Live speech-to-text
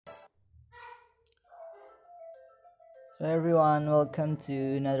So everyone, welcome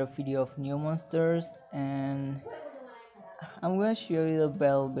to another video of new monsters, and I'm gonna show you the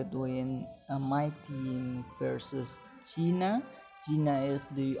battle between my team versus Gina. Gina is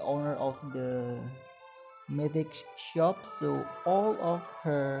the owner of the Mythic shop, so all of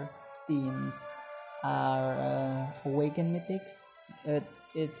her teams are awakened mythics.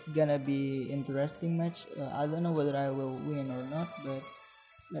 It's gonna be interesting match. I don't know whether I will win or not, but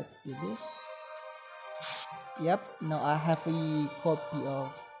let's do this. Yep, now I have a copy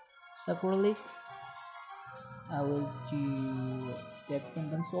of Sacrolix. I will do that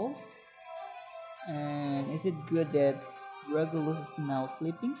sentence all. And is it good that Regulus is now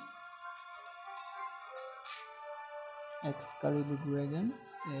sleeping? Excalibur Dragon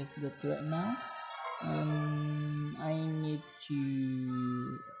is the threat now. I need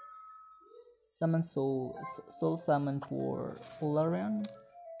to summon soul summon for Polarion,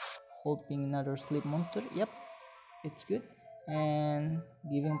 hoping another sleep monster. Yep, it's good. And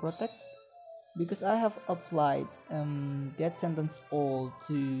giving protect because I have applied death sentence all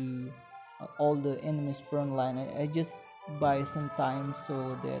to all the enemies front line. I just buy some time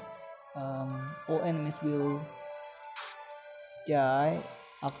so that all enemies will die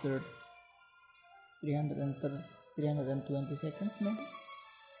after 330 320 seconds maybe.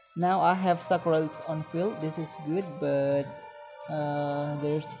 Now I have Sacrolix on field. This is good, but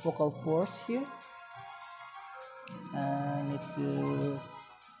there's focal force here. I need to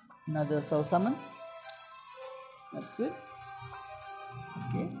another soul summon. It's not good.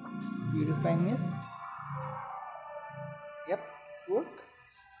 Okay, purifying mist. Yep, it's work.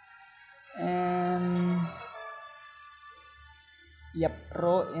 And yep,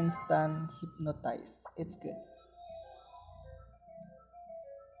 raw instant hypnotize. It's good.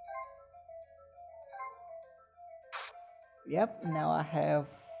 Yep, now I have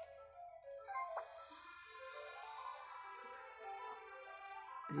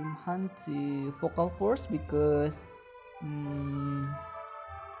Dream Hunt to focal force because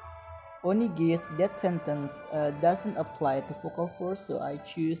Onigi's death sentence doesn't apply to focal force, so I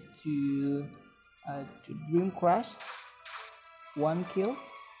choose to Dream Crush, one kill.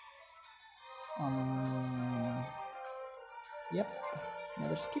 Yep,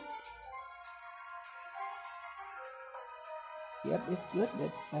 another skip. Yep, it's good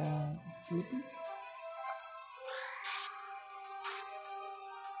that it's sleeping.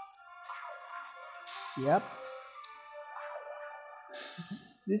 Yep.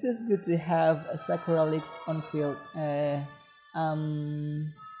 This is good to have a Sacrolix on field.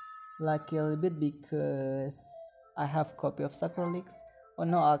 Lucky a little bit because I have copy of Sacrolix. Oh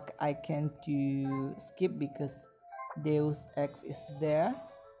no, I can't do skip because Deus Ex is there.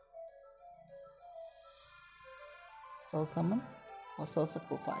 Soul summon or soul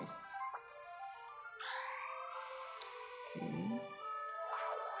sacrifice. Okay.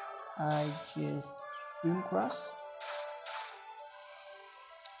 I just Dream Crush.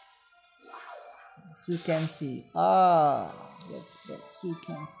 So you can see. That's you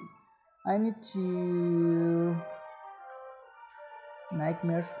can see. I need to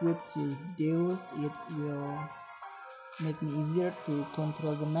Nightmare Script is Deus. It will make me easier to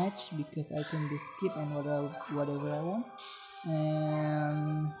control the match because I can do skip and whatever I want.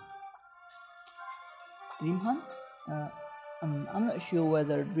 And Dream Hunt. I'm not sure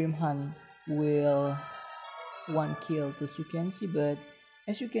whether Dream Hunt will one kill to Sukensi, but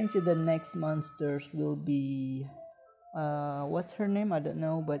as you can see, the next monsters will be what's her name? I don't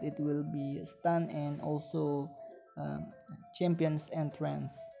know, but it will be stun and also champions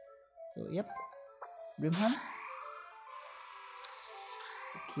entrance. So yep, Dream Hunt.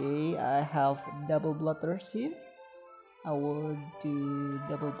 Okay, I have double blotters here. I will do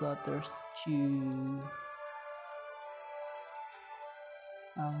double blotters to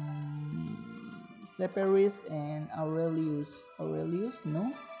Separis and Aurelius.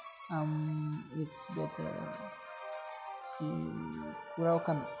 No, it's better to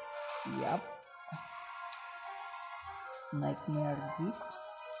Kuraukan. Yep. Nightmare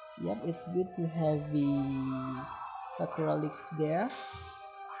Grips. Yep, it's good to have the Sacrolix there.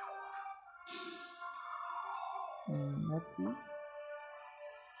 Let's see.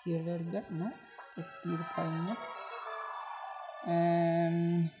 Here guard, no, it's purifying it.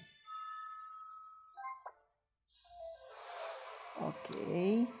 And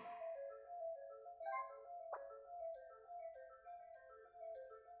okay,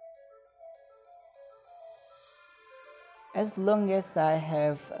 as long as I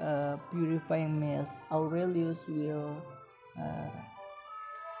have purifying mist, Aurelius will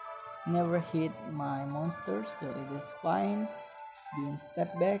never hit my monster, so it is fine. Doing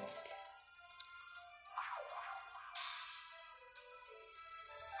step back.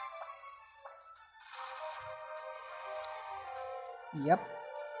 Yep,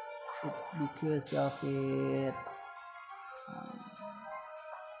 it's because of it.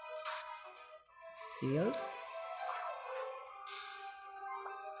 Still,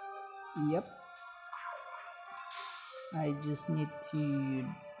 yep. I just need to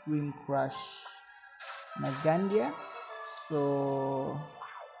Dream Crush Nagandia. So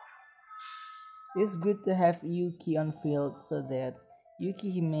it's good to have Yuki on field so that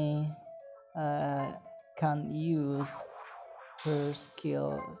Yuki Hime uh, can use her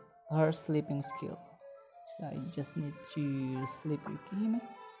skill, her sleeping skill. So I just need to sleep Yuki Hime.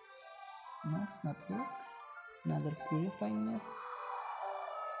 No, it's not work. Another purifying mist.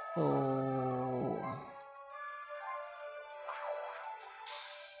 So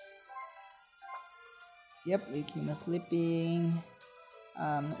yep, Yuki Hime sleeping.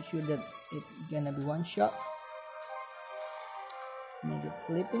 I'm not sure that it gonna be one shot. Make it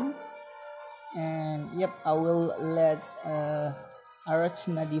sleeping. And yep, I will let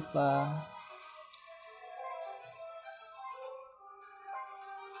Arachna Diva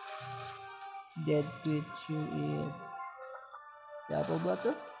dead with through its double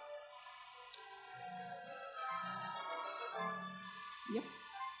butters. Yep.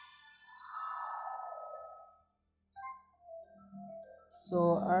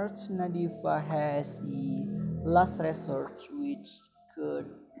 So Arachna Diva has a last resort which could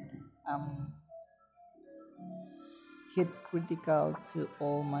hit critical to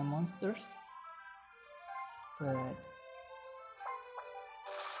all my monsters. But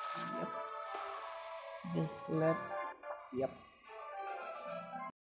yep. Just let yep.